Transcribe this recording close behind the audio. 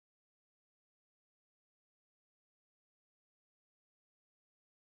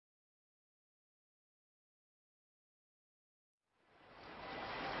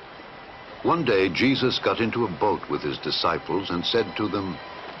One day, Jesus got into a boat with his disciples and said to them,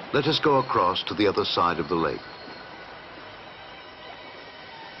 "Let us go across to the other side of the lake."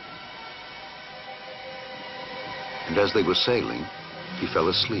 And as they were sailing, he fell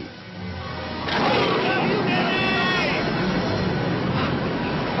asleep.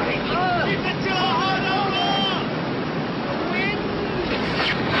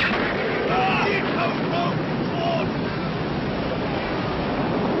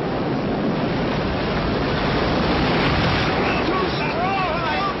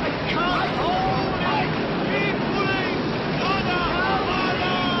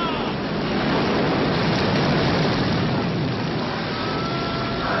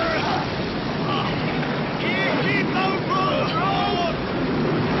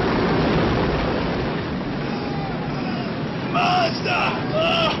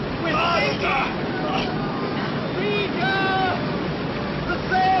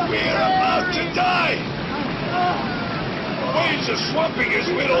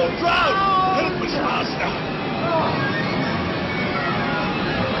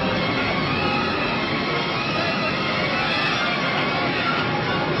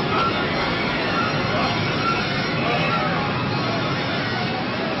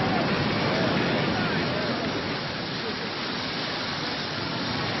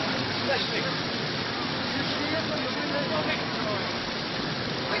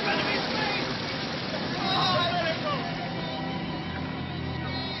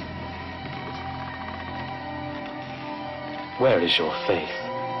 Where is your faith?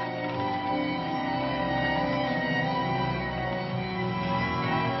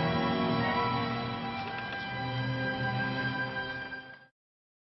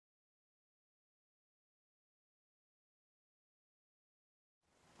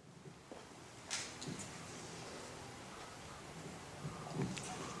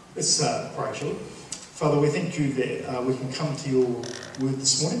 Let's pray, shall we? Father, we thank you that we can come to your word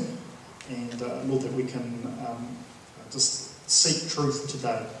this morning, and Lord, that we can just seek truth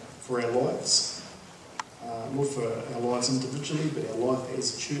today for our lives. Lord, for our lives individually, but our life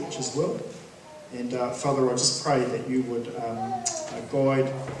as a church as well. And Father, I just pray that you would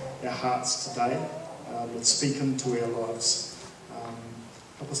guide our hearts today, Lord, speak into our lives.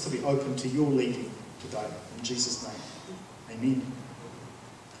 Help us to be open to your leading today. In Jesus' name, amen.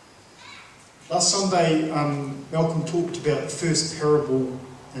 Last Sunday, Malcolm talked about the first parable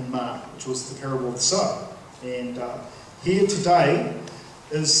in Mark, which was the parable of the sower. And here today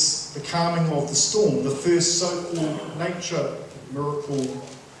is the calming of the storm, the first so-called nature miracle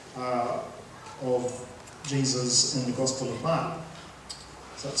of Jesus in the Gospel of Mark.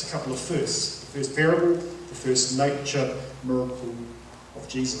 So it's a couple of firsts. The first parable, the first nature miracle of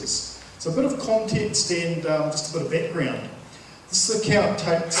Jesus. So a bit of context and just a bit of background. This account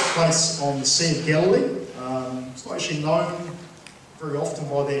takes place on the Sea of Galilee. It's not actually known very often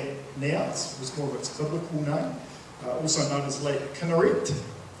by that now. It was more of its biblical name. Also known as Lake Kinneret,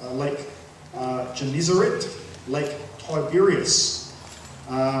 Lake Gennesaret, Lake Tiberias.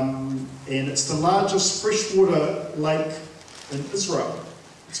 And it's the largest freshwater lake in Israel.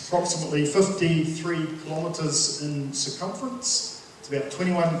 It's approximately 53 kilometres in circumference. It's about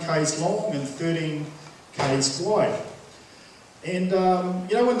 21 k's long and 13 k's wide. And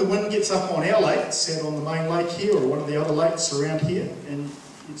you know, when the wind gets up on our lakes, out on the main lake here, or one of the other lakes around here, and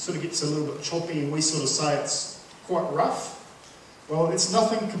it sort of gets a little bit choppy and we sort of say it's quite rough, well, it's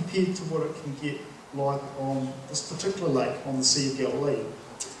nothing compared to what it can get like on this particular lake on the Sea of Galilee.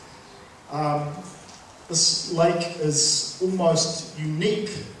 This lake is almost unique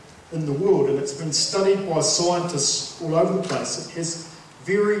in the world, and it's been studied by scientists all over the place. It has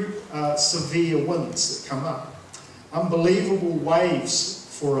very severe winds that come up. Unbelievable waves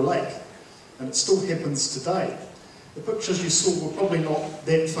for a lake, and it still happens today. The pictures you saw were probably not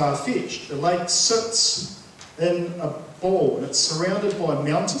that far-fetched. The lake sits in a bowl, and it's surrounded by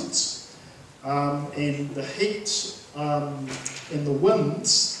mountains, and the heat and the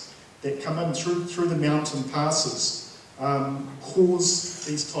winds that come in through the mountain passes cause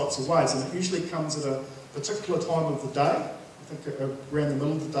these types of waves, and it usually comes at a particular time of the day, I think around the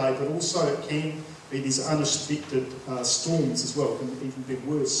middle of the day, but also it can be these unexpected storms as well, can even be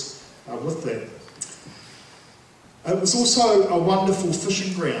worse with that. It was also a wonderful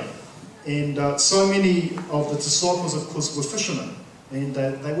fishing ground, and so many of the disciples, of course, were fishermen, and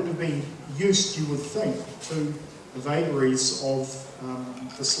they would have been used, you would think, to the vagaries of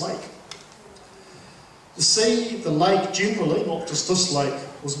this lake. The sea, the lake generally, not just this lake,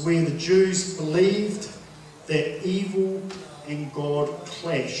 was where the Jews believed that evil and God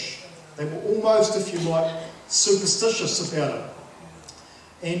clash. They were almost, if you like, superstitious about it.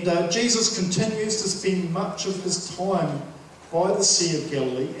 And Jesus continues to spend much of his time by the Sea of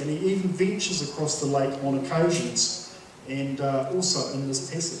Galilee, and he even ventures across the lake on occasions, and also in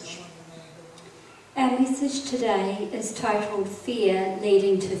this passage. Our message today is titled Fear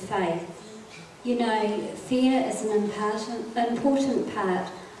Leading to Faith. You know, fear is an important part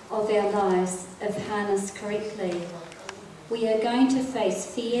of our lives if harnessed correctly. We are going to face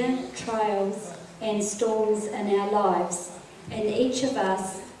fear, trials and storms in our lives, and each of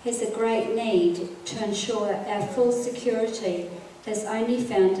us has a great need to ensure our full security is only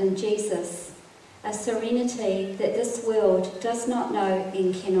found in Jesus, a serenity that this world does not know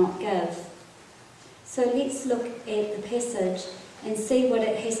and cannot give. So let's look at the passage and see what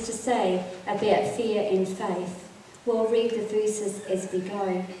it has to say about fear and faith. We'll read the verses as we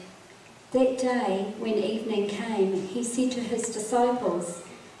go. That day, when evening came, he said to his disciples,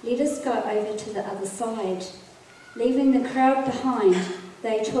 "Let us go over to the other side." Leaving the crowd behind,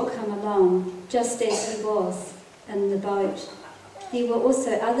 they took him along, just as he was, in the boat. There were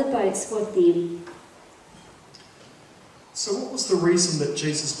also other boats with them. So what was the reason that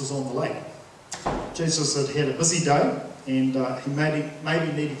Jesus was on the lake? Jesus had had a busy day, and he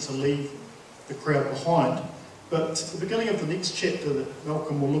maybe needed to leave the crowd behind. But the beginning of the next chapter that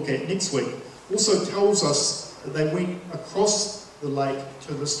Malcolm will look at next week also tells us that they went across the lake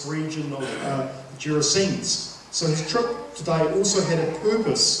to this region of Gerasenes. So his trip today also had a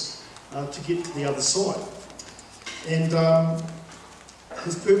purpose to get to the other side. And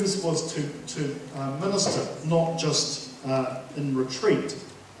his purpose was to minister, not just in retreat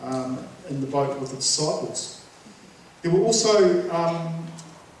in the boat with the disciples. There were also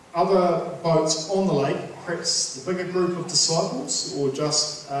other boats on the lake, perhaps the bigger group of disciples or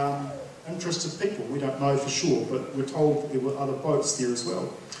just interested people. We don't know for sure, but we're told that there were other boats there as well.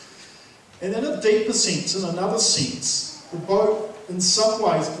 And in a deeper sense, in another sense, the boat in some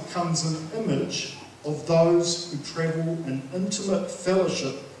ways becomes an image of those who travel in intimate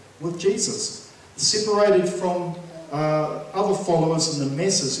fellowship with Jesus, separated from other followers and the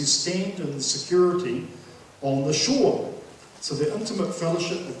masses who stand in the security on the shore. So the intimate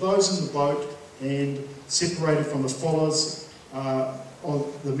fellowship of those in the boat and separated from the followers of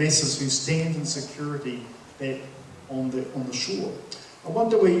the masses who stand in security on the shore. I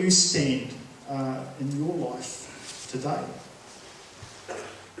wonder where you stand in your life today.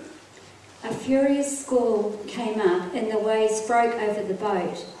 A furious squall came up and the waves broke over the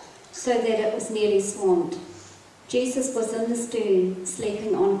boat so that it was nearly swamped. Jesus was in the stern,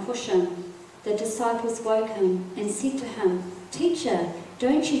 sleeping on a cushion. The disciples woke him and said to him, "Teacher,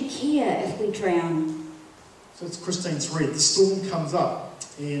 don't you care if we drown?" So as Christine's read, the storm comes up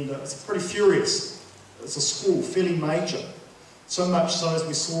and it's pretty furious. It's a squall, fairly major. So much so, as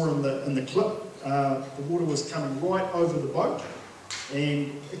we saw in the clip, the water was coming right over the boat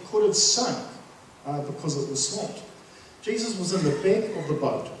and it could have sunk because it was swamped. Jesus was in the back of the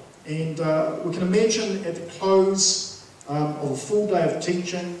boat, and we can imagine at the close of a full day of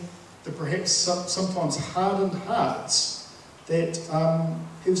teaching, the perhaps sometimes hardened hearts, that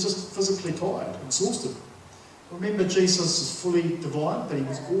he was just physically tired, exhausted. Remember, Jesus is fully divine, but he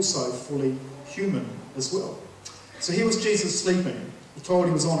was also fully human as well. So here was Jesus sleeping. We're told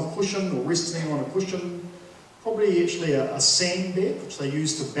he was on a cushion or resting on a cushion, probably actually a sandbag, which they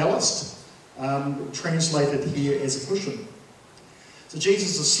used to ballast, translated here as a cushion. So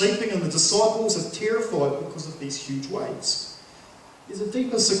Jesus is sleeping and the disciples are terrified because of these huge waves. There's a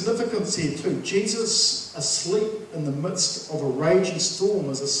deeper significance here too. Jesus asleep in the midst of a raging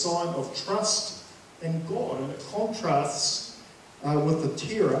storm is a sign of trust in God, and it contrasts with the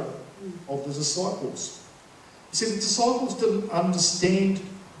terror of the disciples. You see, the disciples didn't understand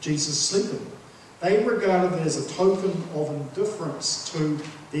Jesus sleeping. They regarded it as a token of indifference to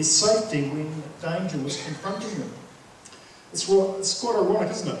their safety when danger was confronting them. It's quite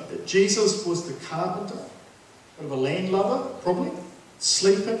ironic, isn't it, that Jesus was the carpenter, a bit of a landlubber, probably,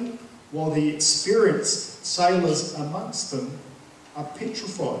 sleeping, while the experienced sailors amongst them are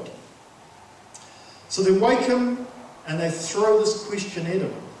petrified. So they wake him and they throw this question at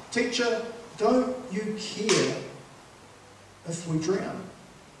him. "Teacher, don't you care if we drown?"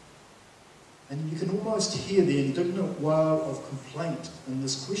 And you can almost hear the indignant wail of complaint in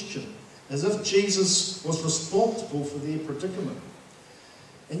this question, as if Jesus was responsible for their predicament.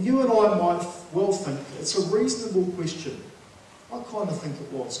 And you and I might well think it's a reasonable question. I kind of think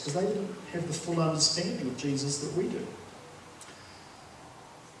it was, because they didn't have the full understanding of Jesus that we do.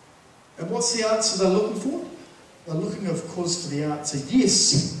 And what's the answer they're looking for? They're looking, of course, for the answer,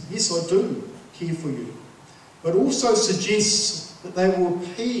 yes, I do care for you. But also suggests that they were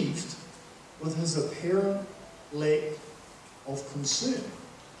peeved with his apparent lack of concern.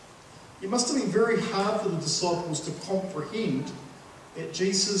 It must have been very hard for the disciples to comprehend that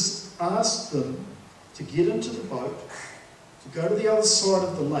Jesus asked them to get into the boat, to go to the other side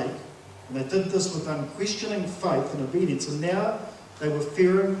of the lake, and they did this with unquestioning faith and obedience, and now they were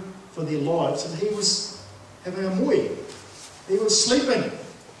fearing for their lives, and he was having a moe. He was sleeping.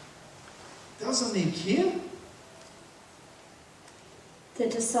 Doesn't he care? The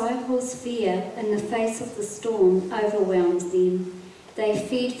disciples' fear in the face of the storm overwhelms them. They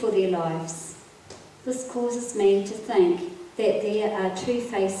feared for their lives. This causes me to think that there are two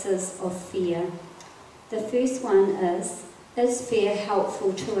faces of fear. The first one is fear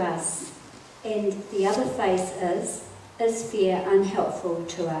helpful to us? And the other face is fear unhelpful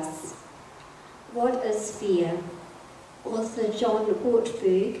to us? What is fear? Author John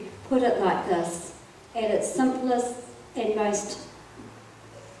Ortberg put it like this: at its simplest and most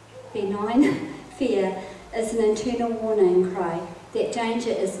benign, fear is an internal warning cry that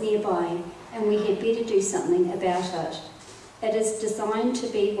danger is nearby and we had better do something about it. It is designed to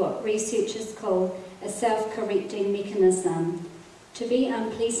be what researchers call a self-correcting mechanism, to be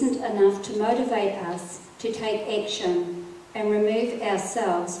unpleasant enough to motivate us to take action and remove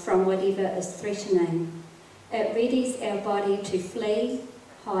ourselves from whatever is threatening. It readies our body to flee,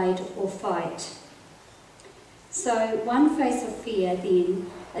 hide or fight. So one face of fear then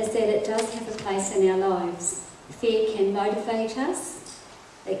is that it does have a place in our lives. Fear can motivate us,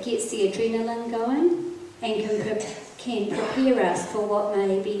 it gets the adrenaline going and can prepare us for what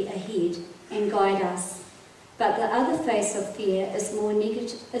may be ahead and guide us. But the other face of fear is a more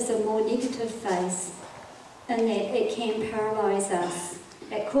negative face in that it can paralyse us.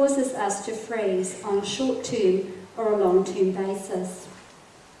 It causes us to freeze on a short-term or a long-term basis.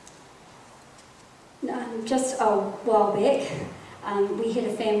 Just a while back, we had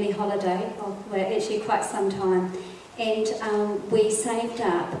a family holiday, well actually quite some time, and we saved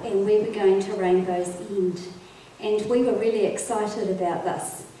up and we were going to Rainbow's End. And we were really excited about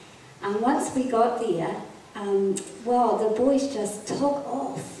this. Once we got there, well, the boys just took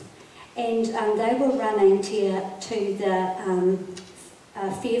off, and they were running to the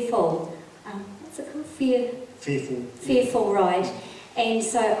fearful, what's it called? Fearful ride. And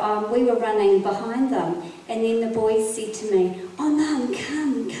so we were running behind them, and then the boys said to me, "Oh Mum,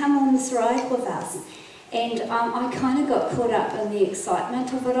 come on this ride with us." And I kind of got caught up in the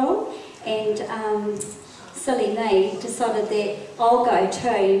excitement of it all, and silly me decided that I'll go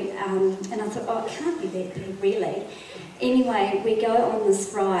too, and I thought, oh, it can't be that big really. Anyway, we go on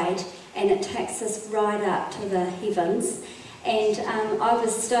this ride, and it takes us right up to the heavens, and I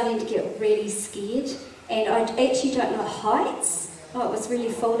was starting to get really scared, and I actually don't know heights. Oh, it was really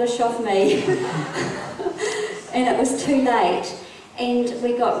foolish of me. And it was too late. And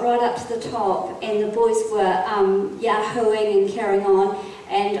we got right up to the top, and the boys were yahooing and carrying on,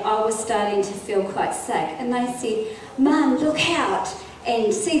 and I was starting to feel quite sick. And they said, "Mum, look out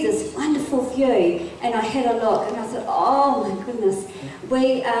and see this wonderful view." And I had a look, and I thought, oh my goodness,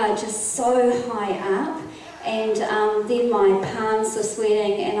 we are just so high up. And then my palms were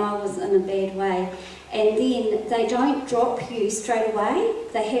sweating, and I was in a bad way. And then they don't drop you straight away,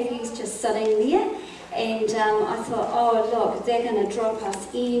 they have you just sitting there. And I thought, oh look, they're going to drop us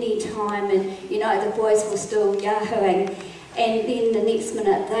any time, and you know, the boys were still yahooing. And then the next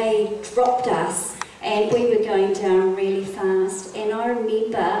minute they dropped us, and we were going down really fast. And I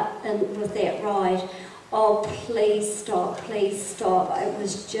remember with that ride, oh please stop, it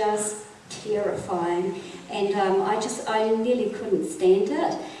was just terrifying. And I nearly couldn't stand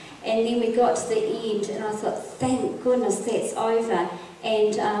it. And then we got to the end, and I thought, thank goodness that's over.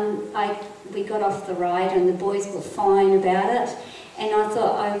 And we got off the ride, and the boys were fine about it. And I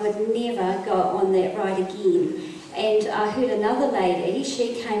thought I would never go on that ride again. And I heard another lady,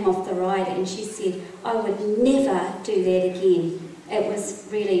 she came off the ride, and she said, I would never do that again. It was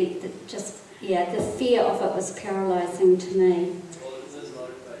really just, yeah, the fear of it was paralysing to me.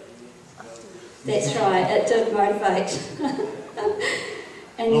 That's right, it did motivate.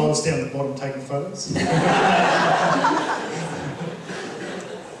 And I was down the bottom taking photos.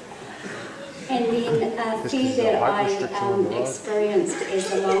 And then fear that I experienced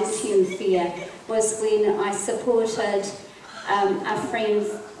as a long-term fear was when I supported a friend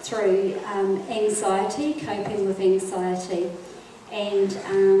through anxiety, coping with anxiety. And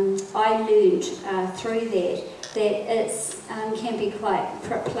I learned through that it can be quite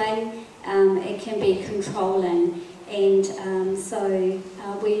crippling, it can be controlling. And so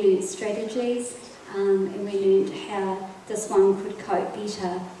we learnt strategies, and we learnt how this one could cope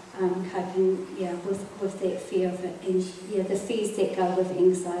better, coping with that fear of it, and the fears that go with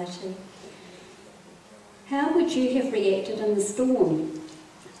anxiety. How would you have reacted in the storm?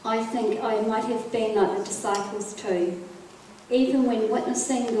 I think I might have been like the disciples too, even when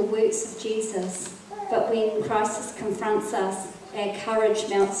witnessing the works of Jesus, but when crisis confronts us, our courage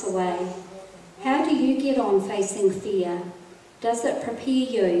melts away. How do you get on facing fear? Does it prepare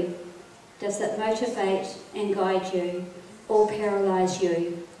you? Does it motivate and guide you, or paralyse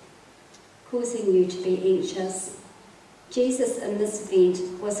you, causing you to be anxious? Jesus in this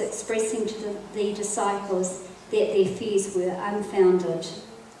event was expressing to the disciples that their fears were unfounded.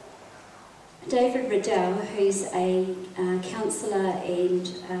 David Riddell, who's a counsellor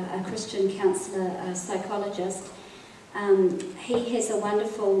and a Christian counsellor, psychologist, he has a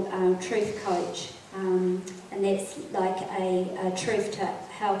wonderful truth coach, and that's like a truth to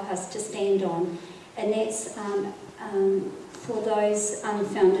help us to stand on, and that's for those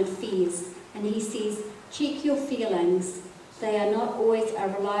unfounded fears. And he says, check your feelings. They are not always a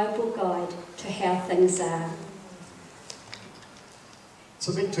reliable guide to how things are.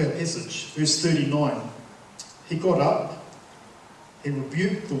 So back to our passage, verse 39. He got up, he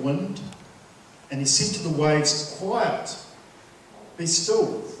rebuked the wind, and he said to the waves, quiet, be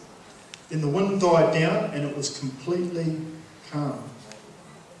still. Then the wind died down and it was completely calm.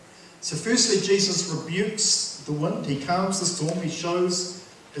 So firstly, Jesus rebukes the wind, he calms the storm, he shows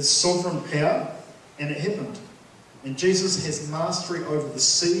his sovereign power, and it happened. And Jesus has mastery over the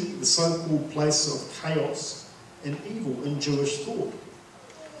sea, the so-called place of chaos and evil in Jewish thought.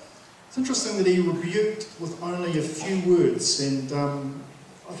 It's interesting that he rebuked with only a few words, and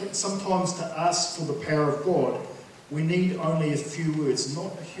I think sometimes to ask for the power of God, we need only a few words,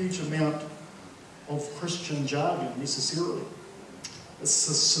 not a huge amount of Christian jargon necessarily. It's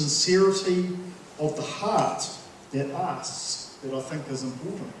the sincerity of the heart that asks that I think is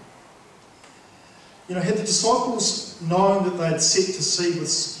important. You know, had the disciples known that they'd set to sea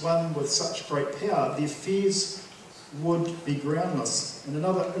with one with such great power, their fears would be groundless. And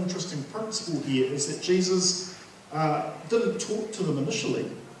another interesting principle here is that Jesus didn't talk to them initially.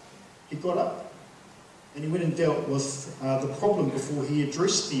 He got up and he went and dealt with the problem before he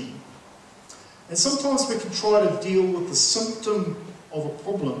addressed them. And sometimes we can try to deal with the symptom of a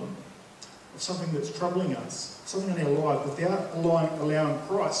problem, of something that's troubling us, something in our life, without allowing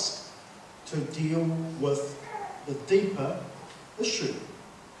Christ to deal with the deeper issue.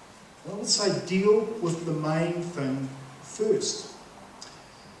 I would say deal with the main thing first.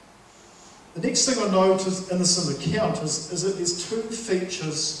 The next thing I notice in this account is that there's two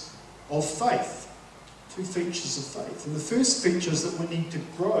features of faith. Two features of faith. And the first feature is that we need to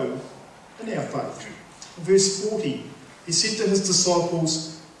grow in our faith. In verse 40, he said to his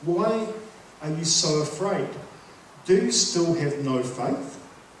disciples, why are you so afraid? Do you still have no faith?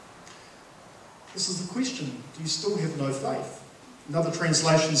 This is the question. Do you still have no faith? Another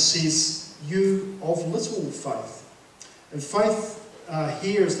translation says, you of little faith. And faith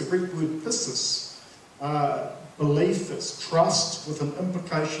here is the Greek word pistis. Belief is trust with an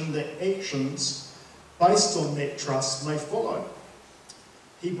implication that actions based on that trust may follow.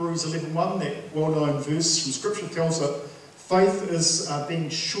 Hebrews 11:1, that well-known verse from Scripture, tells us faith is being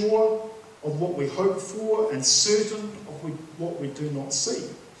sure of what we hope for and certain of what we do not see.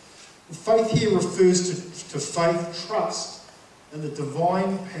 Faith here refers to faith, trust, and the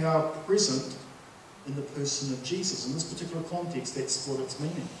divine power present in the person of Jesus. In this particular context, that's what it's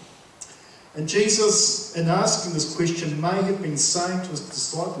meaning. And Jesus, in asking this question, may have been saying to his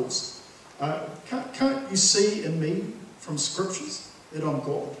disciples, can't you see in me from Scriptures that I'm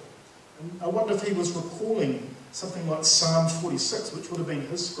God? And I wonder if he was recalling something like Psalm 46, which would have been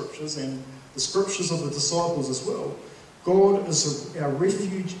his Scriptures and the Scriptures of the disciples as well. God is our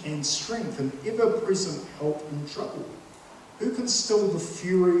refuge and strength, an ever-present help in trouble. Who can still the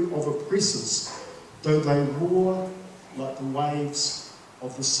fury of oppressors, though they roar like the waves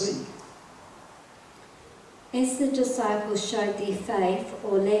of the sea? As the disciples showed their faith,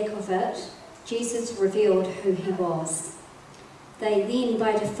 or lack of it, Jesus revealed who he was. They then,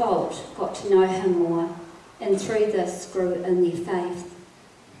 by default, got to know him more, and through this grew in their faith.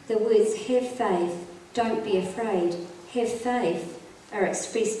 The words, have faith, don't be afraid, have faith, are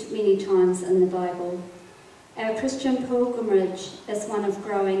expressed many times in the Bible. Our Christian pilgrimage is one of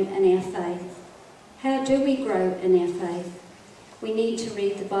growing in our faith. How do we grow in our faith? We need to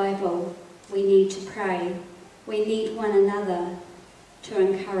read the Bible. We need to pray. We need one another to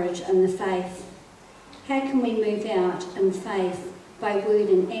encourage in the faith. How can we move out in faith by word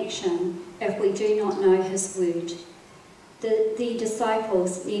and action if we do not know his word? The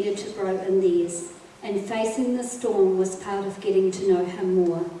disciples needed to grow in theirs, and facing the storm was part of getting to know him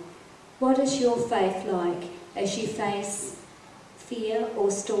more. What is your faith like as you face fear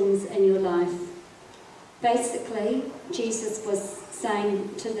or storms in your life? Basically, Jesus was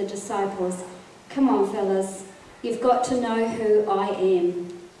saying to the disciples, "Come on, fellas, you've got to know who I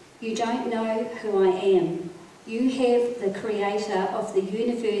am. You don't know who I am. You have the creator of the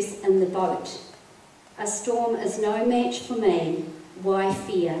universe in the boat. A storm is no match for me. Why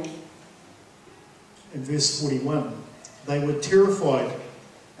fear?" In verse 41, they were terrified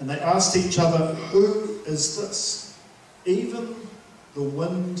and they asked each other, "Who is this? Even the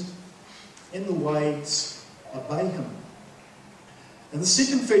wind and the waves obey him." And the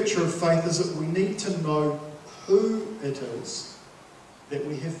second feature of faith is that we need to know who it is that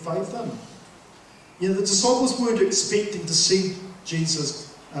we have faith in. You know, the disciples weren't expecting to see Jesus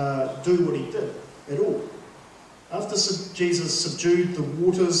do what he did at all. After Jesus subdued the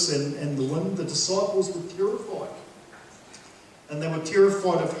waters and the wind, the disciples were terrified. And they were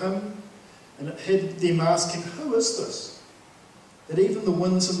terrified of him, and it had them asking, "Who is this? That even the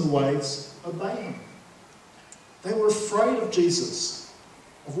winds and the waves obey him." They were afraid of Jesus,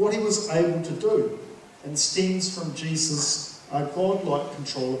 of what he was able to do, and stems from Jesus' godlike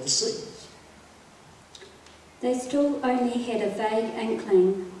control of the sea. They still only had a vague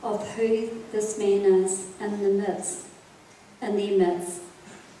inkling of who this man is in their midst,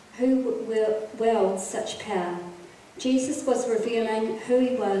 who wields such power. Jesus was revealing who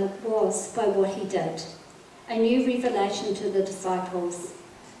he was by what he did, a new revelation to the disciples.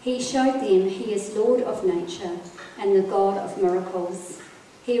 He showed them he is Lord of nature and the God of miracles.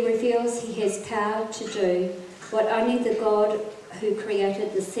 He reveals he has power to do what only the God who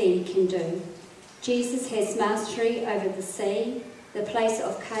created the sea can do. Jesus has mastery over the sea, the place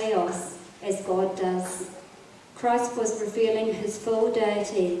of chaos, as God does. Christ was revealing his full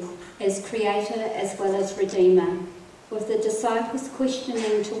deity as creator as well as redeemer, with the disciples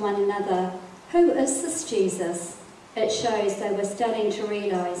questioning to one another, "Who is this Jesus?" It shows they were starting to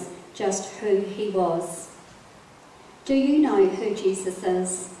realise just who he was. Do you know who Jesus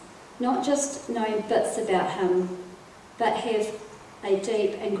is? Not just know bits about him, but have a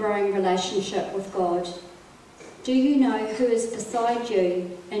deep and growing relationship with God. Do you know who is beside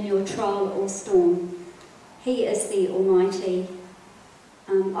you in your trial or storm? He is the Almighty.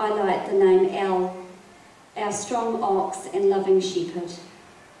 I like the name our strong ox and loving shepherd.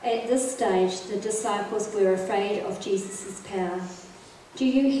 At this stage, the disciples were afraid of Jesus' power. Do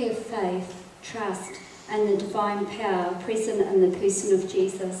you have faith, trust, and the divine power present in the person of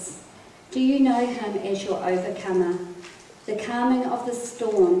Jesus? Do you know him as your overcomer? The calming of the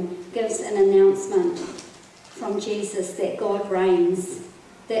storm gives an announcement from Jesus that God reigns,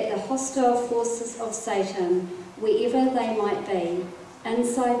 that the hostile forces of Satan, wherever they might be,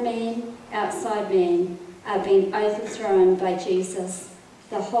 inside man, outside man, are being overthrown by Jesus,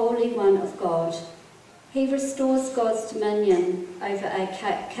 the Holy One of God. He restores God's dominion over a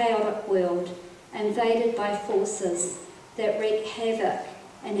chaotic world, invaded by forces that wreak havoc,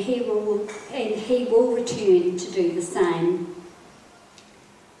 and he will return to do the same.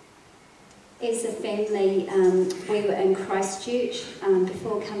 As a family, we were in Christchurch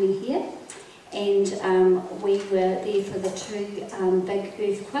before coming here, and we were there for the two big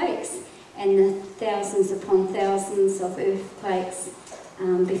earthquakes and the thousands upon thousands of earthquakes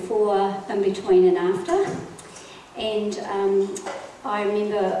before, in between and after. And I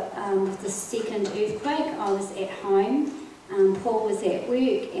remember with the second earthquake, I was at home. Paul was at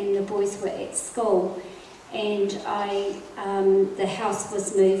work and the boys were at school, and the house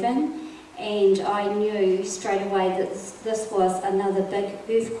was moving, and I knew straight away that this was another big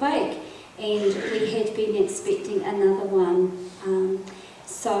earthquake, and we had been expecting another one.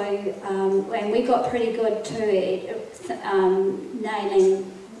 And we got pretty good too at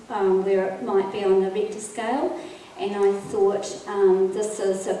nailing where it might be on the Richter scale, and I thought this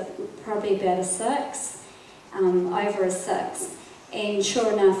is probably about a 6. Over a 6, and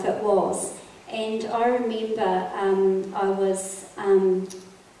sure enough it was. And I remember I was in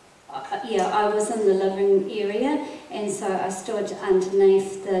the living area, and so I stood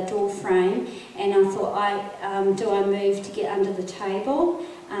underneath the door frame, and I thought, do I move to get under the table?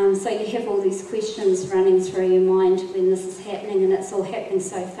 So you have all these questions running through your mind when this is happening, and it's all happening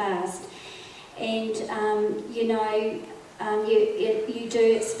so fast. And you do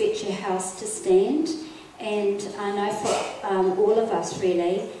expect your house to stand. And I know for all of us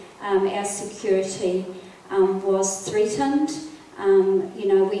really, our security was threatened.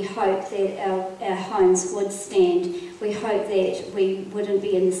 We hoped that our homes would stand. We hoped that we wouldn't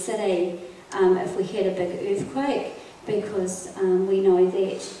be in the city if we had a big earthquake, because we know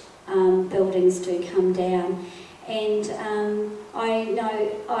that buildings do come down. And I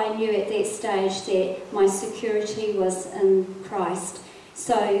knew at that stage that my security was in Christ.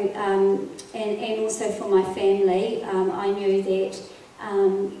 So, and also for my family, I knew that,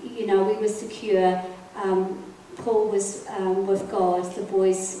 you know, we were secure. Paul was with God, the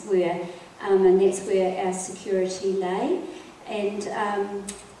boys were, and that's where our security lay. And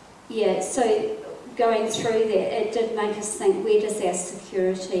yeah, so going through that, it did make us think, where does our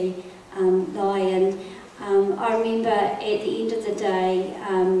security lie? And I remember at the end of the day,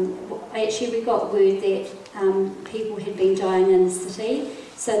 actually we got word that people had been dying in the city.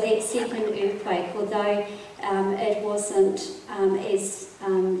 So that second earthquake, although it wasn't as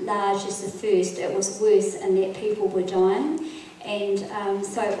large as the first, it was worse in that people were dying. And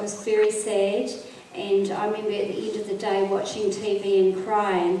so it was very sad. And I remember at the end of the day watching TV and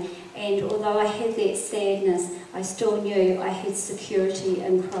crying. And although I had that sadness, I still knew I had security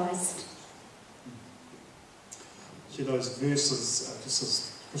in Christ. See, those verses, just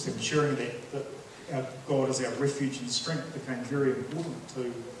as Christine was sharing that our God is our refuge and strength, became very important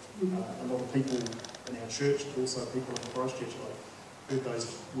to a lot of people in our church, but also people in Christchurch. I heard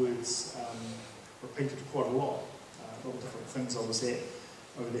those words repeated quite a lot of different things I was at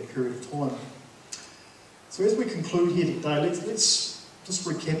over that period of time. So as we conclude here today, let's just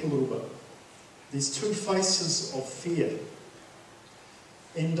recap a little bit. There's two faces of fear.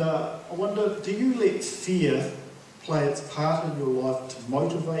 And I wonder, do you let fear play its part in your life to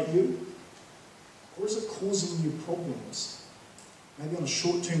motivate you? Or is it causing you problems? Maybe on a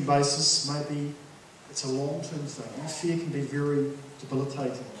short-term basis, maybe it's a long-term thing. Fear can be very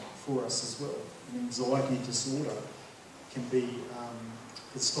debilitating for us as well. An anxiety disorder can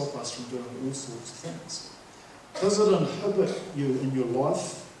stop us from doing all sorts of things. Does it inhibit you in your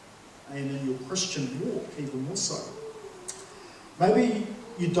life and in your Christian walk even more so? Maybe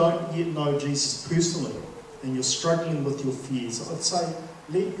you don't yet know Jesus personally and you're struggling with your fears. I'd say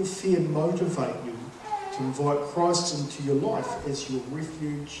let your fear motivate you to invite Christ into your life as your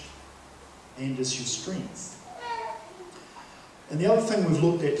refuge and as your strength. And the other thing we've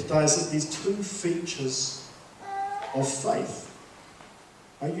looked at today is that there's two features of faith.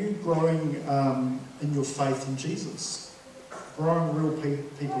 Are you growing in your faith in Jesus? Growing real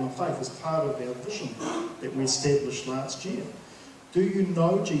people in faith is part of our vision that we established last year. Do you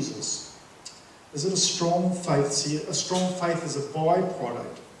know Jesus? Is it a strong faith? See, a strong faith is a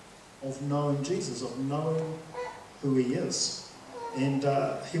byproduct of knowing Jesus, of knowing who he is. And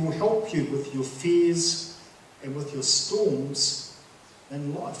he will help you with your fears and with your storms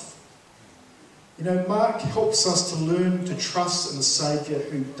in life. You know, Mark helps us to learn to trust in a Saviour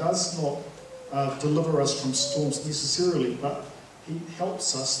who does not deliver us from storms necessarily, but he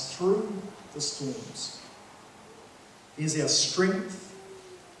helps us through the storms. He is our strength.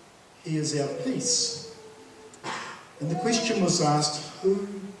 He is our peace. And the question was asked, who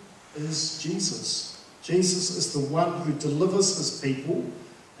is Jesus? Jesus is the one who delivers his people,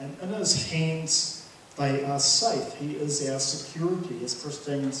 and in his hands they are safe. He is our security, as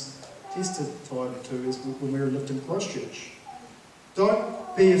Christine's testified to when we lived in Christchurch.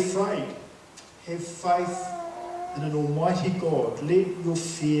 Don't be afraid. Have faith in an almighty God. Let your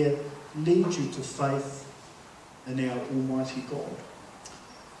fear lead you to faith in our almighty God.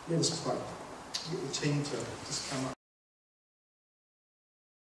 Let us pray. Get the team to just come up.